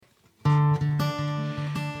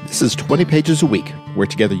This is 20 Pages a Week, where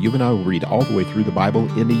together you and I will read all the way through the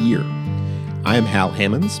Bible in a year. I am Hal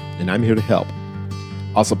Hammonds, and I'm here to help.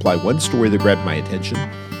 I'll supply one story that grabbed my attention,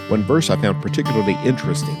 one verse I found particularly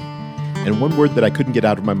interesting, and one word that I couldn't get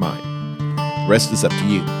out of my mind. The rest is up to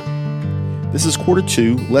you. This is Quarter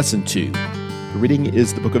 2, Lesson 2. The reading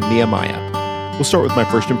is the book of Nehemiah. We'll start with my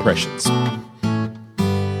first impressions.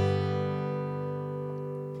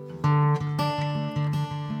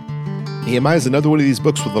 Nehemiah is another one of these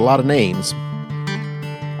books with a lot of names.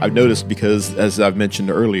 I've noticed because, as I've mentioned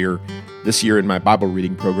earlier, this year in my Bible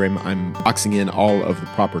reading program, I'm boxing in all of the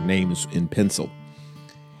proper names in pencil.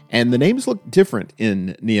 And the names look different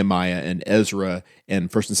in Nehemiah and Ezra and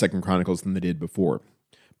 1st and 2nd Chronicles than they did before.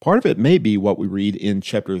 Part of it may be what we read in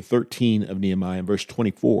chapter 13 of Nehemiah and verse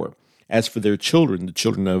 24. As for their children, the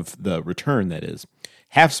children of the return, that is,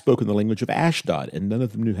 have spoken the language of Ashdod, and none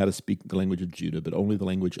of them knew how to speak the language of Judah, but only the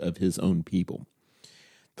language of his own people.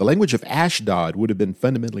 The language of Ashdod would have been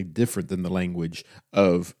fundamentally different than the language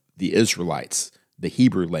of the Israelites, the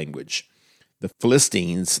Hebrew language. The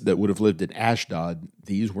Philistines that would have lived in Ashdod,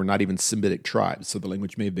 these were not even Semitic tribes, so the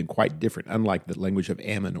language may have been quite different, unlike the language of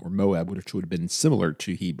Ammon or Moab, which would have been similar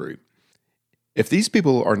to Hebrew. If these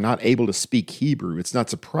people are not able to speak Hebrew, it's not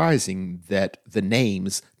surprising that the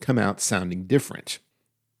names come out sounding different.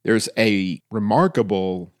 There's a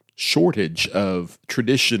remarkable shortage of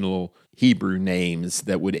traditional Hebrew names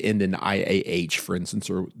that would end in IAH, for instance,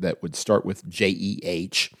 or that would start with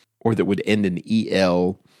JEH, or that would end in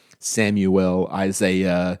EL, Samuel,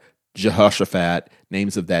 Isaiah, Jehoshaphat,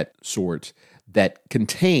 names of that sort, that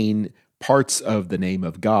contain parts of the name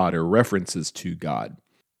of God or references to God.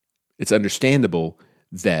 It's understandable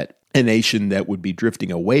that a nation that would be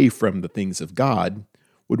drifting away from the things of God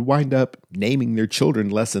would wind up naming their children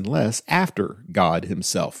less and less after God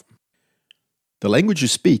himself. The language you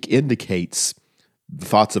speak indicates the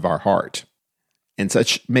thoughts of our heart, and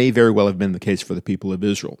such may very well have been the case for the people of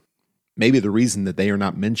Israel. Maybe the reason that they are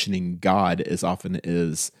not mentioning God as often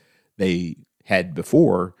as they had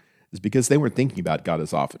before is because they weren't thinking about God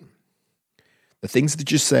as often. The things that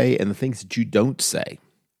you say and the things that you don't say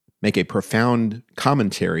make a profound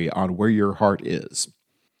commentary on where your heart is.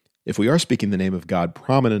 If we are speaking the name of God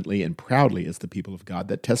prominently and proudly as the people of God,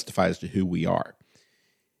 that testifies to who we are.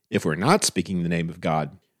 If we're not speaking the name of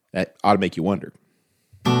God, that ought to make you wonder.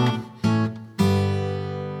 The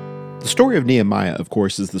story of Nehemiah, of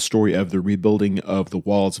course, is the story of the rebuilding of the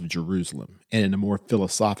walls of Jerusalem, and in a more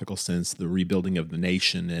philosophical sense, the rebuilding of the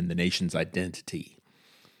nation and the nation's identity.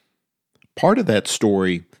 Part of that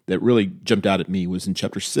story that really jumped out at me was in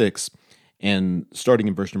chapter 6, and starting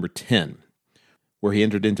in verse number 10, where he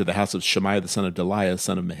entered into the house of Shemaiah the son of Delaiah,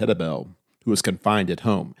 son of Mehetabel, who was confined at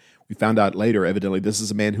home. We found out later, evidently, this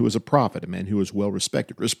is a man who was a prophet, a man who was well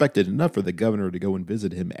respected enough for the governor to go and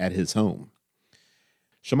visit him at his home.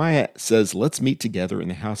 Shemaiah says, "Let's meet together in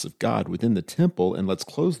the house of God within the temple, and let's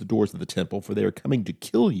close the doors of the temple, for they are coming to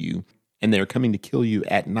kill you, and they are coming to kill you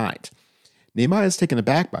at night." Nehemiah is taken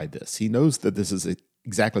aback by this. He knows that this is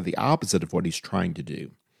exactly the opposite of what he's trying to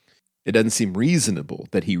do. It doesn't seem reasonable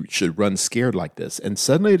that he should run scared like this, and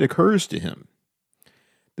suddenly it occurs to him,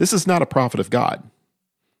 this is not a prophet of God.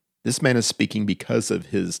 This man is speaking because of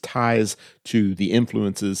his ties to the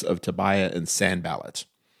influences of Tobiah and Sanballat.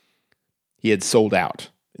 He had sold out,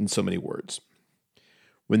 in so many words.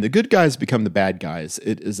 When the good guys become the bad guys,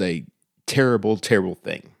 it is a terrible, terrible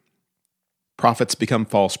thing. Prophets become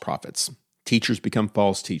false prophets. Teachers become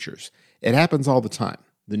false teachers. It happens all the time.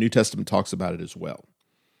 The New Testament talks about it as well.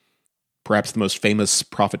 Perhaps the most famous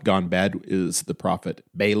prophet gone bad is the prophet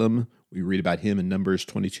Balaam. We read about him in Numbers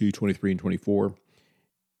 22, 23, and 24.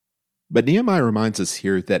 But Nehemiah reminds us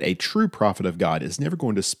here that a true prophet of God is never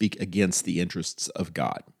going to speak against the interests of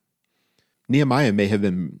God. Nehemiah may have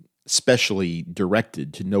been specially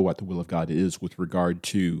directed to know what the will of God is with regard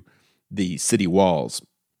to the city walls.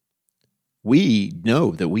 We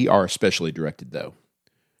know that we are specially directed, though.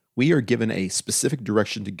 We are given a specific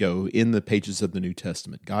direction to go in the pages of the New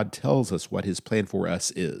Testament. God tells us what his plan for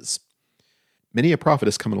us is. Many a prophet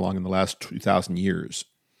has come along in the last 2,000 years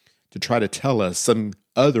to try to tell us some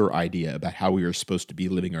other idea about how we are supposed to be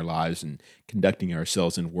living our lives and conducting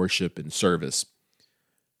ourselves in worship and service.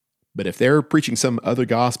 But if they're preaching some other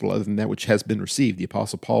gospel other than that which has been received, the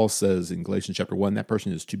Apostle Paul says in Galatians chapter 1, that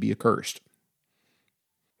person is to be accursed.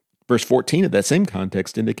 Verse 14 of that same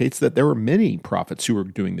context indicates that there were many prophets who were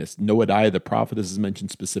doing this. Noadiah the prophetess is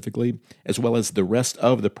mentioned specifically, as well as the rest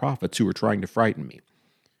of the prophets who were trying to frighten me.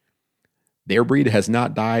 Their breed has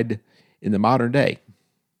not died in the modern day.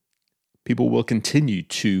 People will continue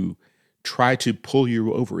to try to pull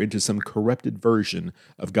you over into some corrupted version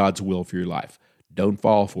of God's will for your life. Don't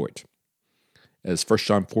fall for it. As 1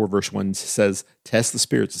 John 4 verse 1 says, test the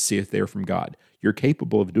spirits to see if they are from God. You're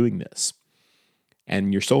capable of doing this,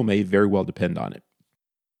 and your soul may very well depend on it.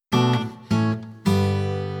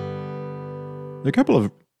 There are a couple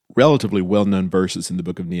of relatively well-known verses in the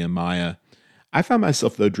book of Nehemiah. I found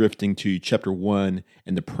myself, though, drifting to chapter 1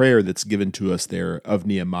 and the prayer that's given to us there of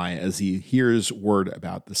Nehemiah as he hears word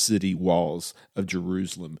about the city walls of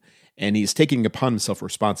Jerusalem, and he's taking upon himself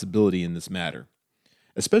responsibility in this matter.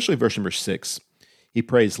 Especially verse number 6. He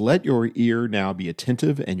prays, let your ear now be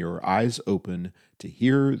attentive and your eyes open to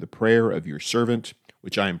hear the prayer of your servant,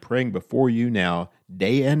 which I am praying before you now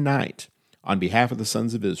day and night on behalf of the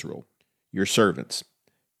sons of Israel, your servants,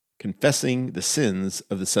 confessing the sins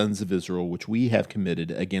of the sons of Israel which we have committed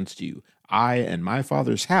against you. I and my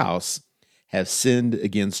father's house have sinned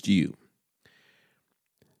against you.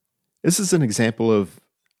 This is an example of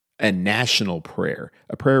a national prayer,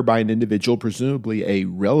 a prayer by an individual, presumably a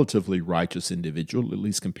relatively righteous individual, at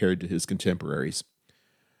least compared to his contemporaries.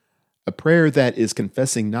 A prayer that is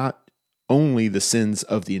confessing not only the sins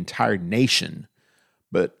of the entire nation,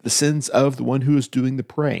 but the sins of the one who is doing the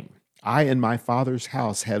praying. I and my father's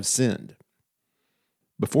house have sinned.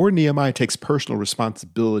 Before Nehemiah takes personal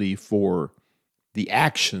responsibility for the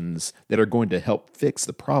actions that are going to help fix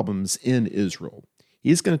the problems in Israel,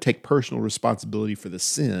 he's going to take personal responsibility for the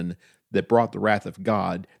sin that brought the wrath of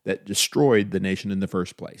God that destroyed the nation in the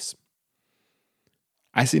first place.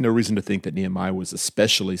 I see no reason to think that Nehemiah was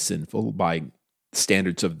especially sinful by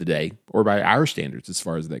standards of the day, or by our standards as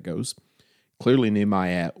far as that goes. Clearly,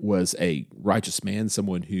 Nehemiah was a righteous man,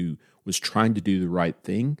 someone who was trying to do the right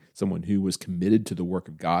thing, someone who was committed to the work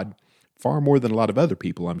of God, far more than a lot of other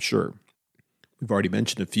people, I'm sure. We've already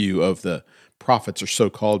mentioned a few of the prophets or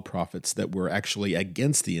so-called prophets that were actually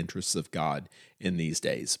against the interests of God in these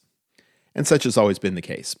days. And such has always been the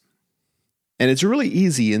case. And it's really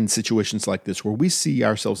easy in situations like this where we see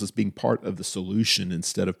ourselves as being part of the solution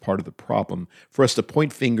instead of part of the problem for us to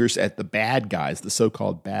point fingers at the bad guys, the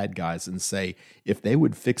so-called bad guys, and say, if they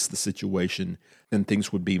would fix the situation, then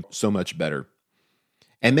things would be so much better.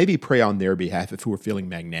 And maybe pray on their behalf if we're feeling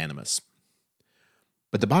magnanimous.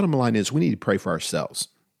 But the bottom line is we need to pray for ourselves.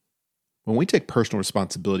 When we take personal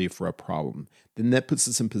responsibility for a problem, then that puts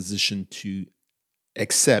us in position to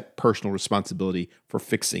accept personal responsibility for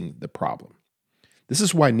fixing the problem. This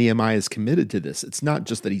is why Nehemiah is committed to this. It's not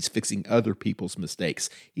just that he's fixing other people's mistakes.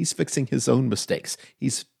 He's fixing his own mistakes.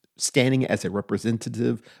 He's standing as a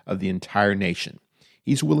representative of the entire nation.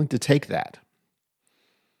 He's willing to take that.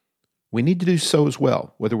 We need to do so as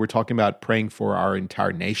well, whether we're talking about praying for our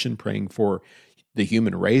entire nation, praying for the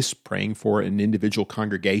human race, praying for an individual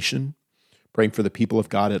congregation, praying for the people of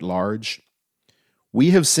God at large.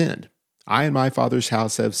 We have sinned. I and my father's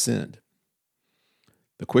house have sinned.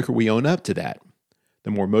 The quicker we own up to that,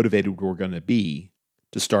 the more motivated we're going to be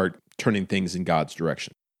to start turning things in God's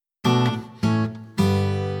direction. I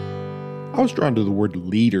was drawn to the word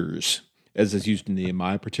leaders as is used in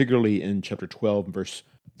Nehemiah, particularly in chapter 12, verse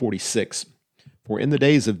 46. For in the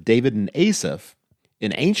days of David and Asaph,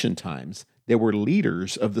 in ancient times, there were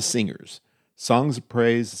leaders of the singers, songs of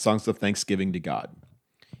praise, songs of thanksgiving to God.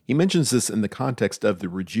 He mentions this in the context of the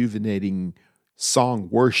rejuvenating song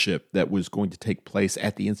worship that was going to take place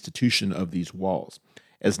at the institution of these walls.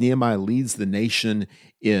 As Nehemiah leads the nation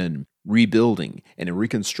in rebuilding and in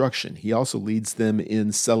reconstruction, he also leads them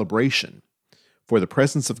in celebration for the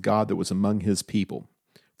presence of God that was among his people,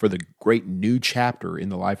 for the great new chapter in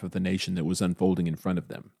the life of the nation that was unfolding in front of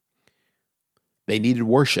them. They needed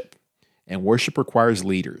worship, and worship requires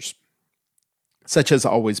leaders. Such has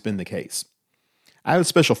always been the case. I have a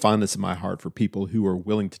special fondness in my heart for people who are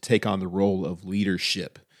willing to take on the role of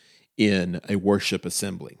leadership in a worship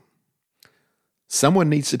assembly. Someone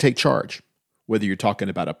needs to take charge, whether you're talking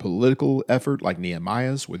about a political effort like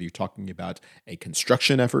Nehemiah's, whether you're talking about a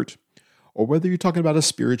construction effort, or whether you're talking about a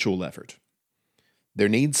spiritual effort. There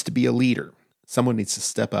needs to be a leader. Someone needs to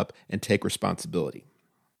step up and take responsibility.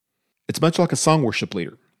 It's much like a song worship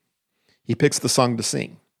leader. He picks the song to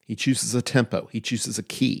sing. He chooses a tempo. He chooses a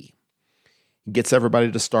key. He gets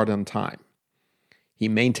everybody to start on time. He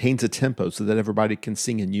maintains a tempo so that everybody can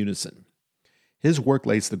sing in unison. His work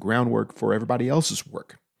lays the groundwork for everybody else's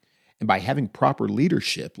work. And by having proper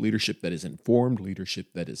leadership, leadership that is informed,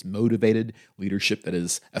 leadership that is motivated, leadership that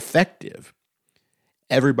is effective,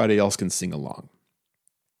 everybody else can sing along.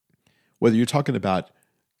 Whether you're talking about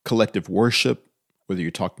collective worship, whether you're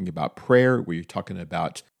talking about prayer, whether you're talking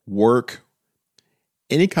about work,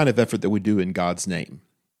 any kind of effort that we do in God's name,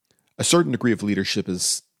 a certain degree of leadership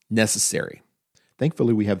is necessary.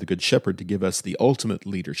 Thankfully, we have the Good Shepherd to give us the ultimate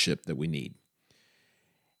leadership that we need.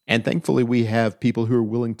 And thankfully, we have people who are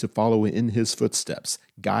willing to follow in his footsteps,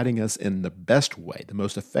 guiding us in the best way, the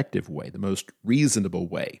most effective way, the most reasonable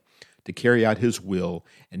way to carry out his will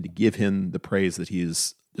and to give him the praise that he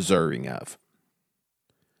is deserving of.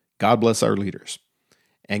 God bless our leaders,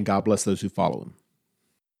 and God bless those who follow him.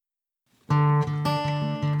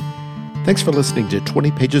 Thanks for listening to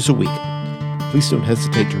 20 Pages a Week. Please don't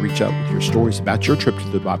hesitate to reach out with your stories about your trip to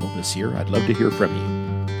the Bible this year. I'd love to hear from you.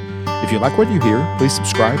 If you like what you hear, please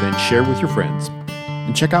subscribe and share with your friends.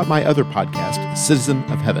 And check out my other podcast, Citizen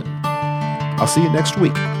of Heaven. I'll see you next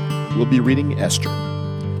week. We'll be reading Esther.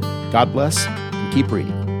 God bless, and keep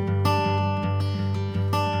reading.